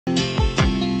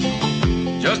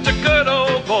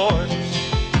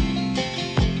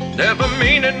never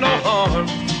meaning no harm.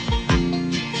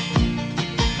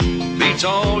 Beats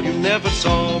all you never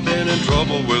saw, been in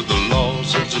trouble with the law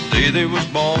since the day they was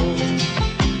born.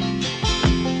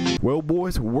 Well,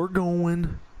 boys, we're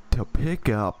going to pick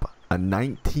up a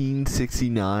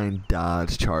 1969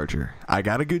 Dodge Charger. I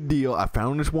got a good deal. I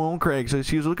found this one on Craigslist.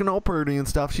 She was looking all pretty and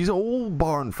stuff. She's an old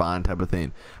barn find type of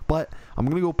thing. But I'm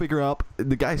going to go pick her up.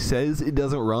 The guy says it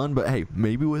doesn't run, but hey,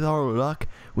 maybe with our luck,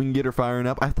 we can get her firing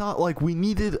up. I thought, like, we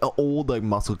needed an old, like,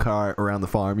 muscle car around the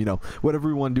farm. You know, whatever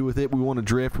we want to do with it. We want to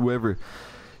drift, whatever,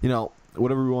 you know,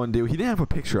 whatever we want to do. He didn't have a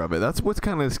picture of it. That's what's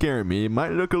kind of scaring me. It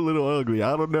might look a little ugly.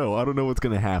 I don't know. I don't know what's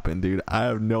going to happen, dude. I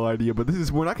have no idea. But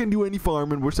we're not going to do any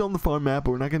farming. We're still on the farm map,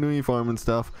 but we're not going to do any farming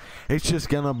stuff. It's just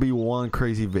going to be one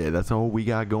crazy vid. That's all we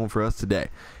got going for us today.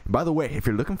 And by the way, if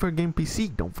you're looking for a game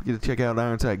PC, don't forget to check out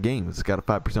Ironside Games. It's got a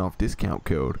 5% off discount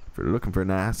code if you're looking for a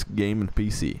nice gaming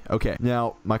PC. Okay,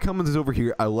 now my Cummins is over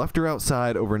here. I left her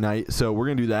outside overnight, so we're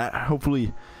going to do that.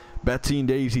 Hopefully Betsy and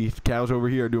Daisy, cows over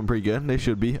here, are doing pretty good. They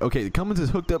should be. Okay, the Cummins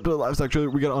is hooked up to the livestock trailer.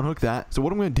 We got to unhook that. So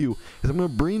what I'm going to do is I'm going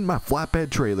to bring my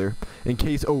flatbed trailer in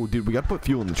case... Oh, dude, we got to put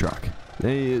fuel in the truck.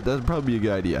 Hey, that'd probably be a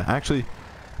good idea. Actually,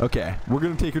 okay, we're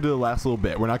going to take her to the last little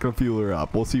bit. We're not going to fuel her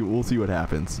up. We'll see what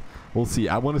happens. We'll see.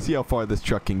 I want to see how far this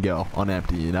truck can go on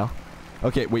empty, you know?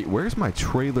 Okay, wait, where's my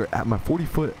trailer at? My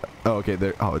 40-foot... Oh, okay,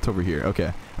 there. Oh, it's over here.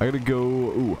 Okay, I got to go...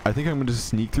 Ooh, I think I'm going to just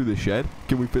sneak through the shed.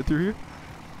 Can we fit through here?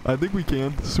 I think we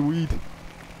can. Sweet.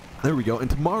 There we go. And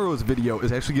tomorrow's video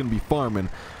is actually going to be farming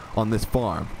on this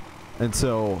farm. And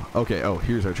so, okay, oh,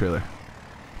 here's our trailer.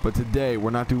 But today, we're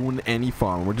not doing any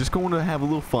farming. We're just going to have a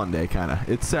little fun day, kind of.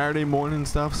 It's Saturday morning and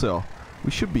stuff, so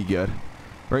we should be good.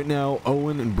 Right now,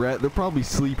 Owen and Brett, they're probably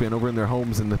sleeping over in their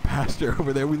homes in the pasture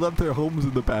over there. We left their homes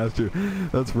in the pasture.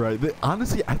 That's right.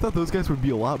 Honestly, I thought those guys would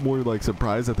be a lot more, like,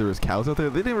 surprised that there was cows out there.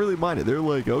 They didn't really mind it. They're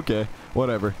like, okay,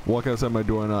 whatever. Walk outside my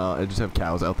door and I just have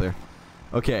cows out there.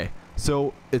 Okay,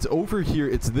 so it's over here.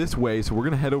 It's this way, so we're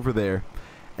going to head over there.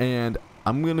 And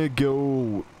I'm going to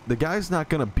go... The guy's not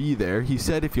going to be there. He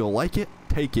said if you'll like it,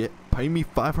 take it. Pay me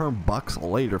 $500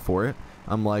 later for it.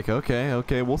 I'm like,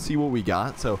 okay, we'll see what we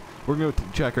got. So we're going to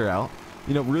check her out.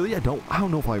 You know, really, I don't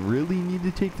know if I really need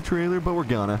to take the trailer, but we're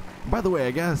gonna. By the way,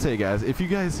 I gotta say, guys, if you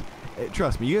guys,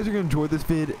 trust me, you guys are going to enjoy this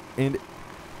vid. And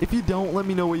if you don't, let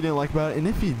me know what you didn't like about it. And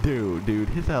if you do, dude,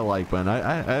 hit that like button.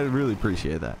 I really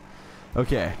appreciate that.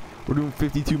 Okay, we're doing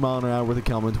 52 miles an hour with the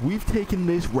Cummins. We've taken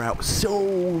this route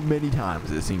so many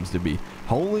times, it seems to be.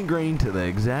 Hauling grain to the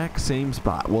exact same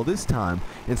spot. Well, this time,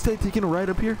 instead of taking a right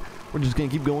up here, we're just going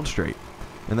to keep going straight.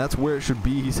 And that's where it should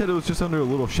be. He said it was just under a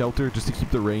little shelter just to keep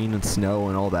the rain and snow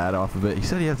and all that off of it. He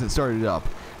said he hasn't started up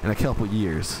in a couple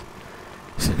years.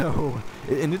 So,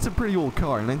 and it's a pretty old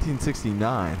car,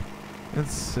 1969.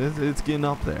 It's getting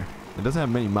up there. It doesn't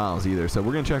have many miles either. So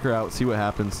we're going to check her out, see what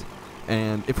happens.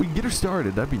 And if we can get her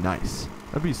started, that'd be nice.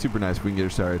 That'd be super nice if we can get her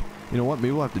started. You know what?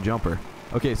 Maybe we'll have to jump her.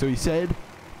 Okay, so he said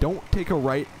don't take a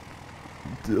right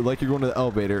like you're going to the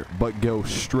elevator, but go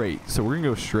straight. So we're gonna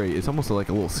go straight. It's almost like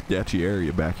a little sketchy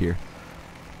area back here.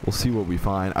 We'll see what we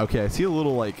find. Okay, I see a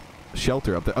little like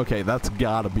shelter up there. Okay, that's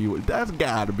gotta be what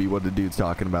the dude's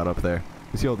talking about up there.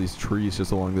 You see all these trees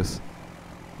just along this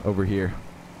over here.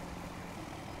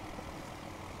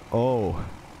 Oh,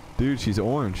 dude, she's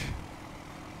orange.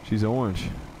 She's orange.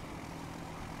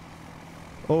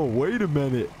 Oh, wait a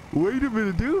minute,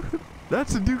 dude.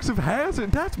 That's the Dukes of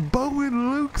Hazzard. That's Bo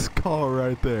and Luke's car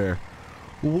right there.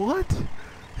 What?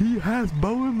 He has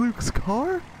Bo and Luke's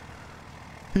car?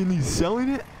 And he's selling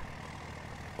it?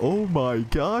 Oh my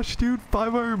gosh, dude.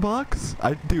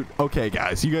 $500? Dude, okay,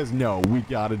 guys. You guys know we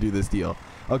gotta do this deal.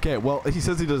 Okay, well, he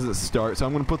says he doesn't start, so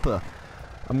I'm gonna put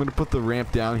the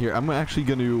ramp down here. I'm actually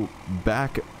gonna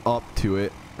back up to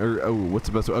it. Or, oh, what's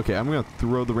the best way? Okay, I'm gonna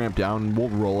throw the ramp down and we'll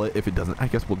roll it if it doesn't. I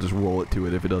guess we'll just roll it to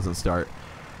it if it doesn't start.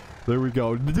 There we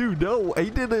go. Dude, no,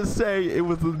 he didn't say it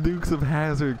was the Dukes of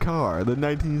Hazzard car. The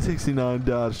 1969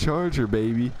 Dodge Charger,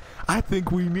 baby. I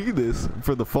think we need this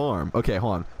for the farm. Okay,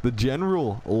 hold on. The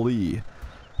General Lee.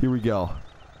 Here we go.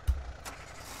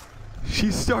 She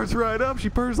starts right up. She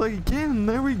purrs like a kitten.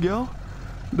 There we go.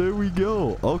 There we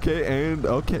go. Okay, and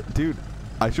okay, dude.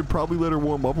 I should probably let her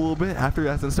warm up a little bit after it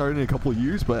hasn't started in a couple of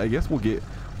years, but I guess we'll get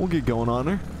going on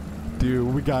her.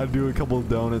 Dude, we gotta do a couple of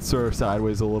donuts, sort of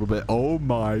sideways a little bit. Oh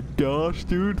my gosh,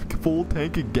 dude. Full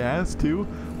tank of gas, too.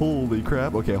 Holy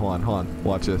crap. Okay, hold on.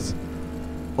 Watch this.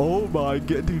 Oh my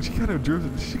god, dude, she kind of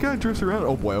drifts around.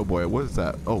 Oh boy, what is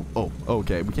that? Oh,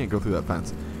 okay. We can't go through that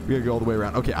fence. We gotta go all the way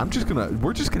around. Okay,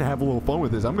 we're just gonna have a little fun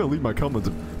with this. I'm gonna leave my Cummins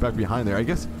back behind there. I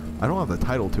guess I don't have the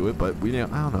title to it, but I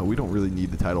don't know. We don't really need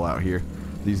the title out here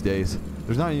these days.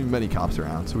 There's not even many cops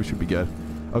around, so we should be good.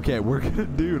 Okay, we're gonna,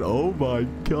 dude, oh my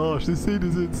gosh, this thing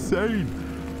is insane.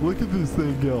 Look at this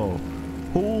thing go.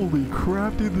 Holy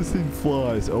crap, dude, this thing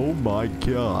flies. Oh my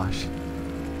gosh.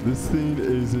 This thing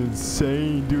is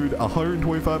insane, dude.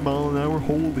 125 miles an hour.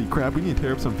 Holy crap, we need to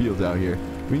tear up some fields out here.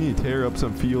 We need to tear up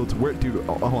some fields. Where, dude,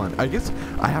 hold on. I guess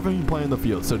I haven't even planned the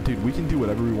field. So, dude, we can do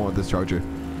whatever we want with this charger.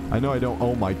 I know I don't.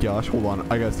 Oh my gosh, hold on.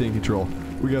 I gotta stay in control.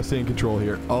 We gotta stay in control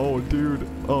here. Oh, dude.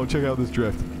 Oh, check out this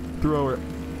drift. Throw her.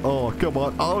 Oh, come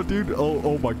on. Oh, dude.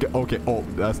 Oh my god. Okay. Oh,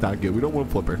 that's not good. We don't want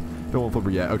to flip her. Don't want to flip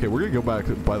her yet. Okay, we're gonna go back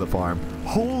by the farm.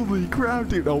 Holy crap,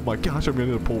 dude. Oh my gosh, I'm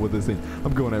gonna pull with this thing.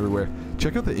 I'm going everywhere.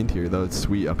 Check out the interior though. It's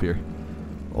sweet up here.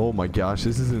 Oh my gosh,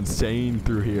 this is insane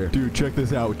through here. Dude, check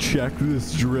this out. Check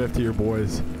this drift here,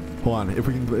 boys. Hold on. If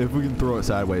we can throw it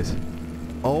sideways.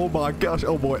 Oh my gosh.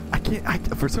 Oh boy. I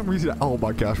can't. For some reason. Oh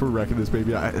my gosh, we're wrecking this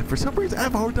baby. For some reason, I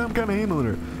have a hard time kind of handling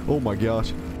her. Oh my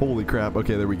gosh. Holy crap.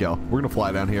 Okay, there we go. We're gonna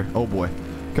fly down here. Oh boy.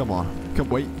 Come on. Come.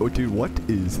 Wait. Oh, dude. What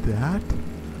is that?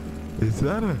 Is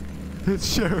that a...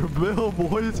 It's Sheriff Bill,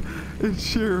 boys. It's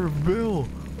Sheriff Bill.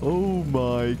 Oh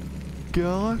my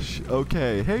gosh.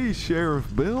 Okay. Hey,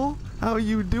 Sheriff Bill. How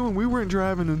you doing? We weren't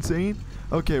driving insane.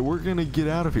 Okay, we're gonna get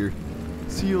out of here.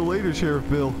 See you later, Sheriff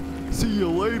Bill. See you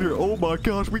later. Oh my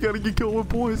gosh. We gotta get going,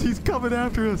 boys. He's coming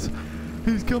after us.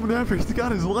 He's coming after us. He's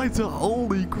got his lights on.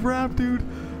 Holy crap, dude.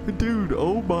 Dude,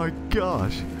 oh my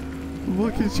gosh.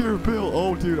 Look at Sheriff Bill.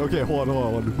 Oh, dude. Okay, hold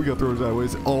on. We gotta throw it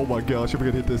sideways. Oh my gosh, if we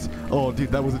could hit this. Oh, dude,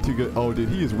 that wasn't too good. Oh, dude,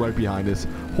 he is right behind us.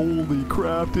 Holy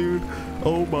crap, dude.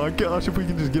 Oh my gosh, if we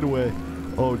can just get away.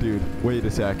 Oh, dude. Wait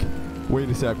a sec. Wait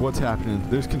a sec. What's happening?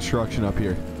 There's construction up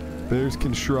here. There's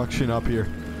construction up here.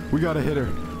 We gotta hit her.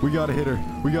 We gotta hit her.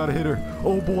 We gotta hit her.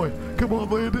 Oh boy. Come on,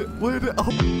 land it. Land it.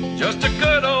 Oh. Just a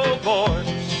good old boy.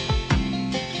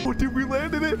 Oh, dude, we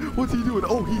landed it. What's he doing?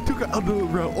 Oh, he took it under the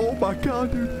route. Oh my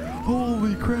god, dude.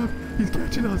 Holy crap. He's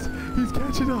catching us. He's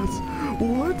catching us.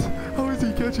 What? How is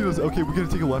he catching us? Okay, we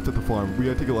gotta take a left at the farm. We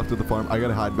gotta take a left at the farm. I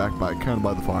gotta hide back kind of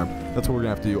by the farm. That's what we're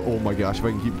gonna have to do. Oh my gosh, if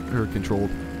I can keep her controlled.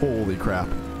 Holy crap.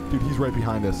 Dude, he's right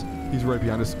behind us. He's right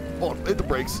behind us. Oh, hit the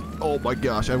brakes. Oh my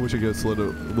gosh, I wish I could have slid a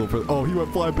little further. Oh, he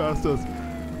went flying past us.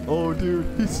 Oh, dude,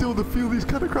 he's still in the field. He's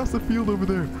cut across the field over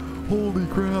there. Holy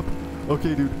crap.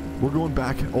 Okay, dude, we're going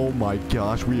back. Oh my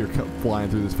gosh, we are flying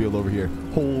through this field over here.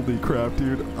 Holy crap,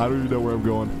 dude. I don't even know where I'm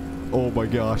going. Oh my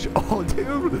gosh. Oh,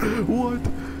 dude, what?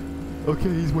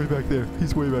 Okay, he's way back there.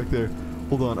 He's way back there.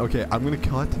 Hold on. Okay, I'm going to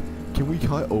cut. Can we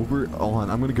cut over? Hold on.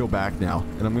 I'm going to go back now,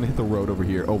 and I'm going to hit the road over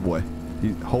here. Oh boy.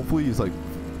 Hopefully he's like,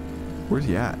 where's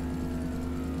he at?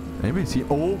 Anybody see?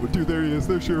 Oh, dude, there he is.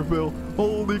 There's Sheriff Bill.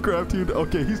 Holy crap, dude.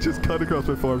 Okay, he's just cut across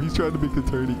my farm. He's trying to make the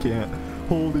turn. He can't.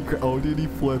 Holy crap. Oh, dude, he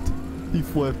flipped. He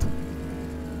flipped.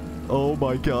 Oh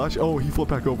my gosh. Oh, he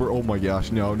flipped back over. Oh my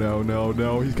gosh. No, no, no,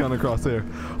 no. He's kind of across there.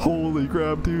 Holy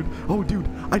crap, dude. Oh, dude,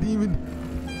 I didn't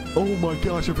even... Oh my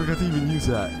gosh, I forgot to even use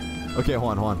that. Okay,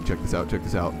 hold on, hold on. Check this out. Check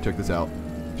this out. Check this out.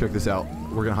 Check this out.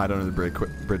 We're gonna hide under the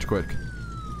bridge quick.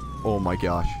 Oh my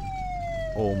gosh.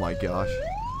 Oh my gosh.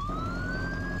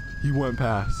 He went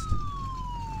past.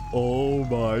 Oh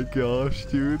my gosh,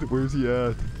 dude. Where's he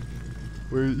at?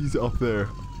 He's up there.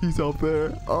 He's up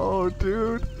there. Oh,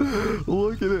 dude.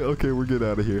 Look at it. Okay, we're getting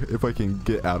out of here. If I can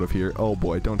get out of here. Oh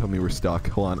boy, don't tell me we're stuck.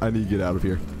 Hold on. I need to get out of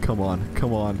here. Come on.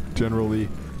 Come on. General Lee,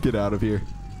 get out of here.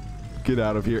 Get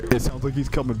out of here. It sounds like he's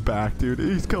coming back, dude.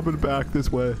 He's coming back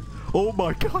this way. Oh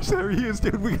my gosh, there he is,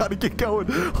 dude. We gotta get going.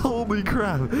 Holy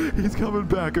crap. He's coming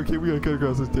back. Okay, we gotta cut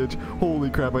across this ditch. Holy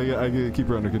crap, I gotta keep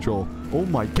her under control. Oh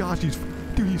my gosh, he's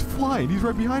flying. He's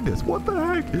right behind us. What the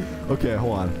heck? Okay,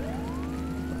 hold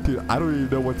on. Dude, I don't even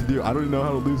know what to do. I don't even know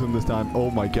how to lose him this time.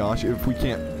 Oh my gosh, if we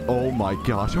can't. Oh my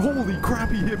gosh. Holy crap,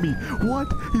 he hit me.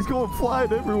 What? He's going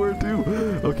flying everywhere, too.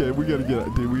 Okay, we gotta get,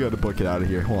 dude, we gotta book it out of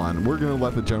here. Hold on. We're gonna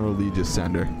let the General Lee just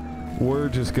send her. We're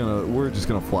just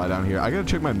gonna fly down here. I gotta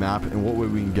check my map and what way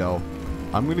we can go.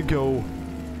 I'm gonna go.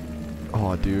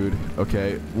 Oh, dude.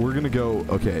 Okay, we're gonna go.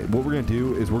 Okay, what we're gonna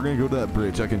do is we're gonna go to that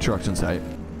bridge, that construction site.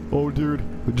 Oh, dude,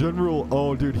 the general.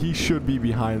 Oh, dude, he should be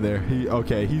behind there.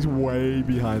 Okay, he's way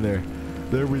behind there.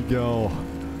 There we go.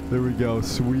 There we go.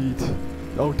 Sweet.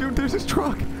 Oh, dude, there's his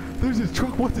truck. There's his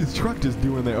truck. What's his truck just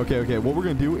doing there? Okay. What we're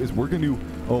gonna do is we're gonna do.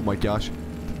 Oh my gosh.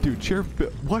 Dude, Sheriff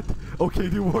Bill, what? Okay,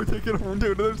 dude, we're taking over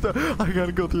doing another stuff. I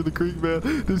gotta go through the creek, man.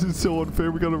 This is so unfair.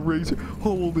 We gotta race.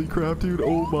 Holy crap, dude.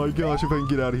 Oh my gosh, if I can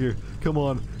get out of here. Come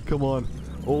on, come on.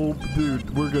 Oh, dude,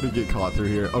 we're gonna get caught through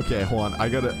here. Okay, hold on. I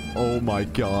gotta. Oh my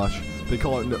gosh. They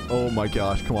call it. Oh my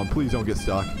gosh. Come on, please don't get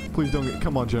stuck. Please don't get.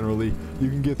 Come on, General Lee. You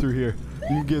can get through here.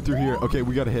 You can get through here. Okay,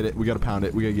 we gotta hit it. We gotta pound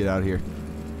it. We gotta get out of here.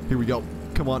 Here we go.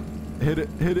 Come on. Hit it.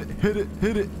 Hit it. Hit it.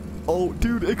 Hit it. Oh,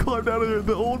 dude, it climbed out of there.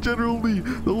 The old General Lee,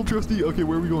 the old trustee. Okay,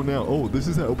 where are we going now? Oh, this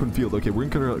is that open field. Okay, we're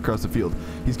gonna cut across the field.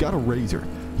 He's got a razor.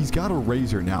 He's got a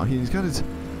razor now. He's got his...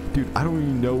 Dude, I don't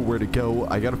even know where to go.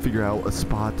 I gotta figure out a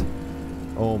spot.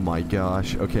 Oh my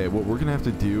gosh. Okay, what we're gonna have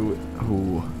to do...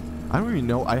 Ooh, I don't even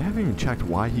know. I haven't even checked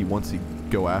why he wants to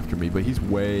go after me, but he's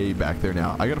way back there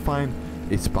now. I gotta find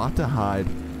a spot to hide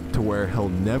to where he'll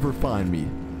never find me.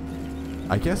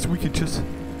 I guess we could just...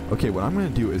 Okay, what I'm going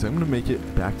to do is I'm going to make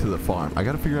it back to the farm. I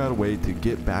got to figure out a way to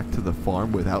get back to the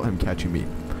farm without him catching me.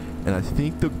 And I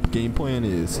think the game plan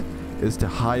is to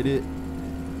hide it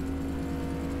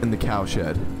in the cow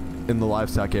shed, in the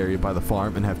livestock area by the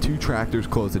farm, and have 2 tractors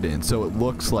close it in so it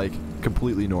looks like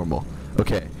completely normal.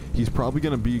 Okay, he's probably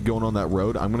going to be going on that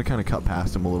road. I'm going to kind of cut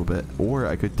past him a little bit. Or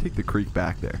I could take the creek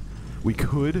back there. We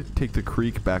could take the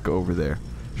creek back over there.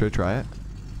 Should I try it?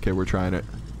 Okay, we're trying it.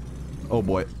 Oh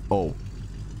boy.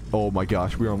 Oh my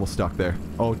gosh, we're almost stuck there.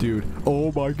 Oh dude. Oh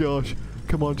my gosh.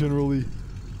 Come on, General Lee.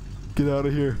 Get out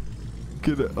of here.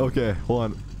 Okay, hold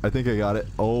on. I think I got it.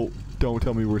 Oh, don't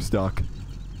tell me we're stuck.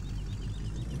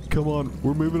 Come on,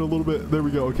 we're moving a little bit. There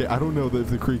we go. Okay, I don't know if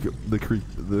the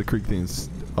creek thing's...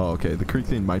 Oh, okay, the creek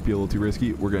thing might be a little too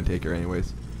risky. We're gonna take her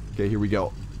anyways. Okay, here we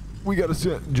go. We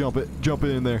gotta jump it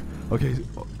in there. Okay.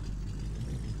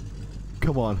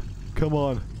 Come on,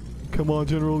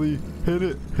 General Lee. Hit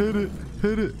it.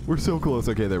 We're so close.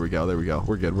 Okay, there we go.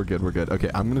 We're good.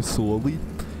 Okay, I'm gonna slowly,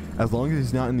 as long as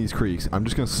he's not in these creeks, I'm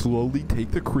just gonna slowly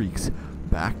take the creeks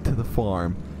back to the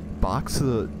farm, box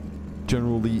the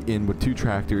General Lee in with 2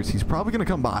 tractors. He's probably gonna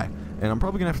come by, and I'm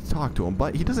probably gonna have to talk to him,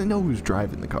 but he doesn't know who's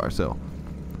driving the car, so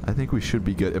I think we should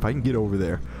be good. If I can get over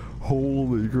there.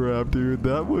 Holy crap, dude,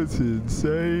 that was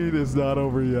insane. It's not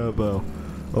over yet, though.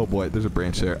 Oh boy, there's a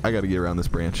branch there. I gotta get around this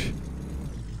branch.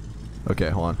 Okay,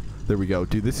 hold on. There we go.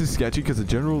 Dude, this is sketchy because the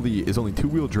General Lee is only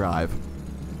 2-wheel drive.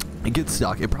 It gets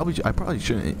stuck. I probably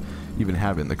shouldn't even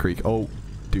have it in the creek. Oh,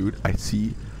 dude, I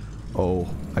see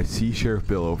Sheriff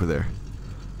Bill over there.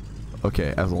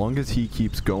 Okay, as long as he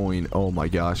keeps going, oh my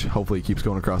gosh, hopefully he keeps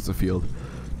going across the field.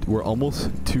 We're almost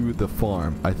to the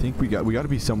farm. I think we got to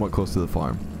be somewhat close to the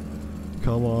farm.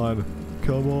 Come on,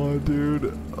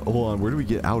 dude. Hold on, where do we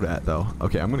get out at though?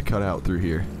 Okay, I'm gonna cut out through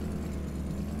here.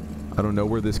 I don't know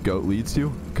where this goat leads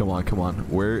to. Come on.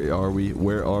 Where are we?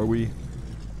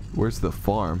 Where's the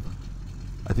farm?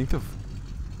 I think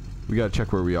we gotta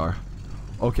check where we are.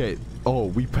 Okay. Oh,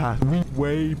 we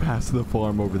way past the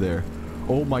farm over there.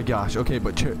 Oh my gosh. Okay,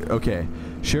 but okay.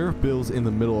 Sheriff Bill's in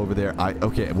the middle over there.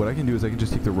 Okay, what I can do is I can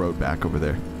just take the road back over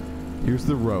there. Here's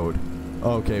the road.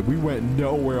 Okay, we went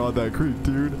nowhere on that creek,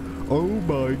 dude. Oh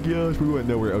my gosh, we went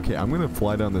nowhere. Okay, I'm gonna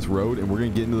fly down this road and we're gonna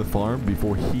get into the farm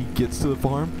before he gets to the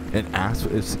farm and ask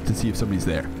to see if somebody's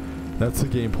there. That's the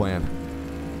game plan.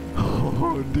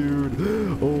 Oh, dude.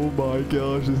 Oh my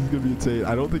gosh, this is gonna be insane.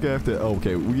 I don't think I have to. Oh,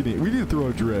 okay, we need to throw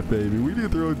a drift, baby. We need to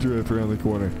throw a drift around the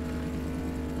corner.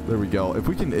 There we go. If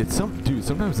we can, dude.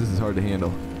 Sometimes this is hard to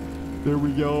handle. There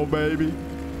we go, baby.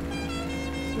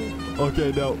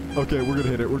 Okay, no. Okay, we're gonna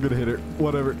hit it.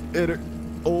 Whatever, hit it.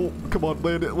 Oh, come on,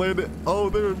 land it. Oh,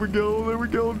 there we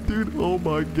go, dude. Oh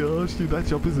my gosh, dude, that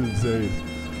jump is insane.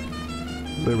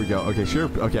 There we go. Okay,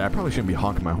 Sheriff. Okay, I probably shouldn't be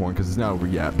honking my horn because it's not over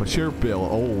yet. But Sheriff Bill,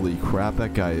 holy crap,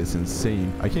 that guy is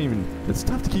insane. I can't even. It's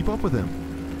tough to keep up with him.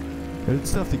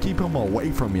 It's tough to keep him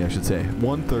away from me, I should say.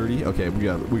 130. Okay,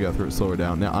 we got slow her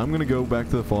down. Now I'm gonna go back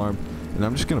to the farm, and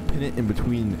I'm just gonna pin it in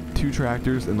between 2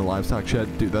 tractors in the livestock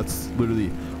shed. Dude, that's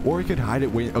literally. Or I could hide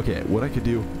it. Wait. Okay, what I could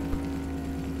do.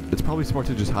 It's probably smart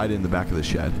to just hide it in the back of the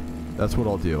shed. That's what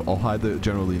I'll do. I'll hide the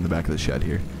General Lee in the back of the shed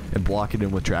here and block it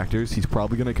in with tractors. He's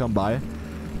probably gonna come by,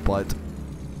 but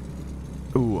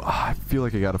ooh, I feel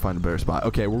like I gotta find a better spot.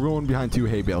 Okay, we're going behind 2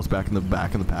 hay bales back in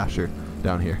the pasture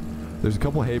down here. There's a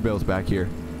couple hay bales back here,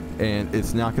 and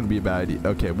it's not gonna be a bad idea.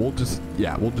 Okay, we'll just.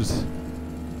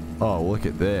 Oh, look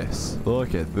at this.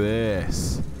 Look at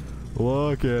this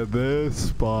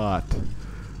spot.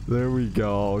 There we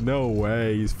go. No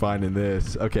way he's finding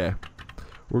this. Okay.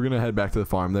 We're going to head back to the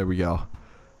farm. There we go.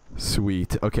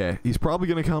 Sweet. Okay. He's probably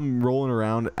going to come rolling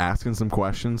around asking some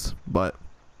questions, but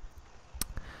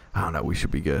I don't know. We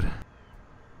should be good.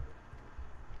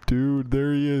 Dude,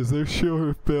 there he is. There's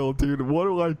Sheriff Bill, dude. What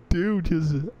do I do?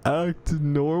 Just act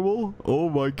normal? Oh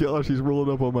my gosh. He's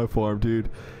rolling up on my farm, dude.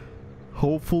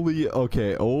 Hopefully.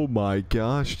 Okay. Oh my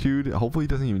gosh, dude. Hopefully he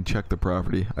doesn't even check the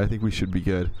property. I think we should be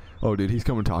good. Oh, dude, he's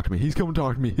coming to talk to me.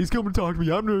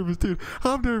 I'm nervous, dude.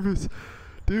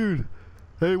 Dude.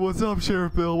 Hey, what's up,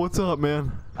 Sheriff Bill? What's up,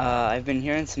 man? I've been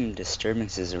hearing some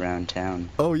disturbances around town.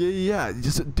 Oh, yeah.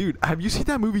 Just, dude, have you seen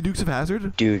that movie Dukes of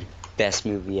Hazzard? Dude, best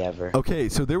movie ever. Okay,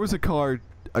 so there was a car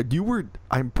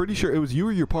I'm pretty sure it was you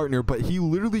or your partner, but he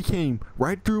literally came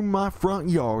right through my front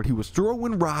yard. He was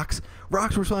throwing rocks.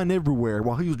 Rocks were flying everywhere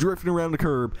while he was drifting around the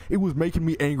curb. It was making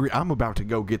me angry. I'm about to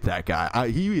go get that guy.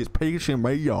 He is pissing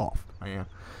me off, man.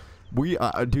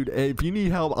 Dude, if you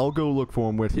need help, I'll go look for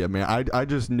him with you, man. I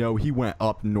just know he went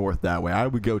up north that way. I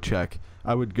would go check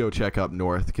up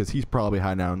north because he's probably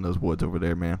hiding out in those woods over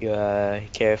there, man. You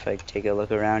care if I take a look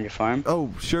around your farm?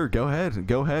 Oh, sure. Go ahead.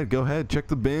 Check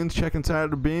the bins. Check inside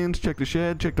of the bins. Check the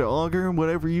shed. Check the auger.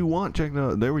 Whatever you want.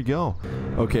 There we go.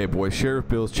 Okay, boys. Sheriff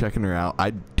Bill's checking her out.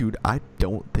 Dude, I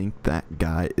don't think that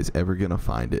guy is ever gonna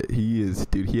find it. He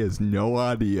has no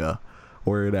idea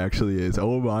where it actually is.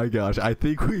 Oh my gosh, I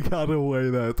think we got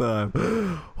away that time.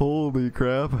 Holy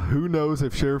crap. Who knows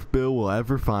if Sheriff Bill will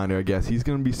ever find her. I guess he's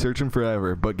gonna be searching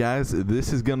forever. But guys,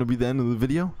 this is gonna be the end of the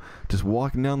video. Just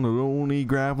walking down the lonely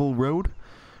gravel road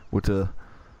with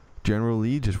General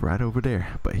Lee just right over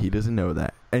there, but he doesn't know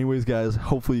that. Anyways, guys,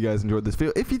 hopefully you guys enjoyed this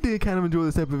video. If you did kind of enjoy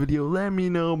this type of video, let me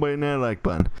know by that like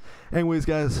button. Anyways,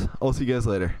 guys, I'll see you guys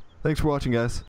later. Thanks for watching, guys.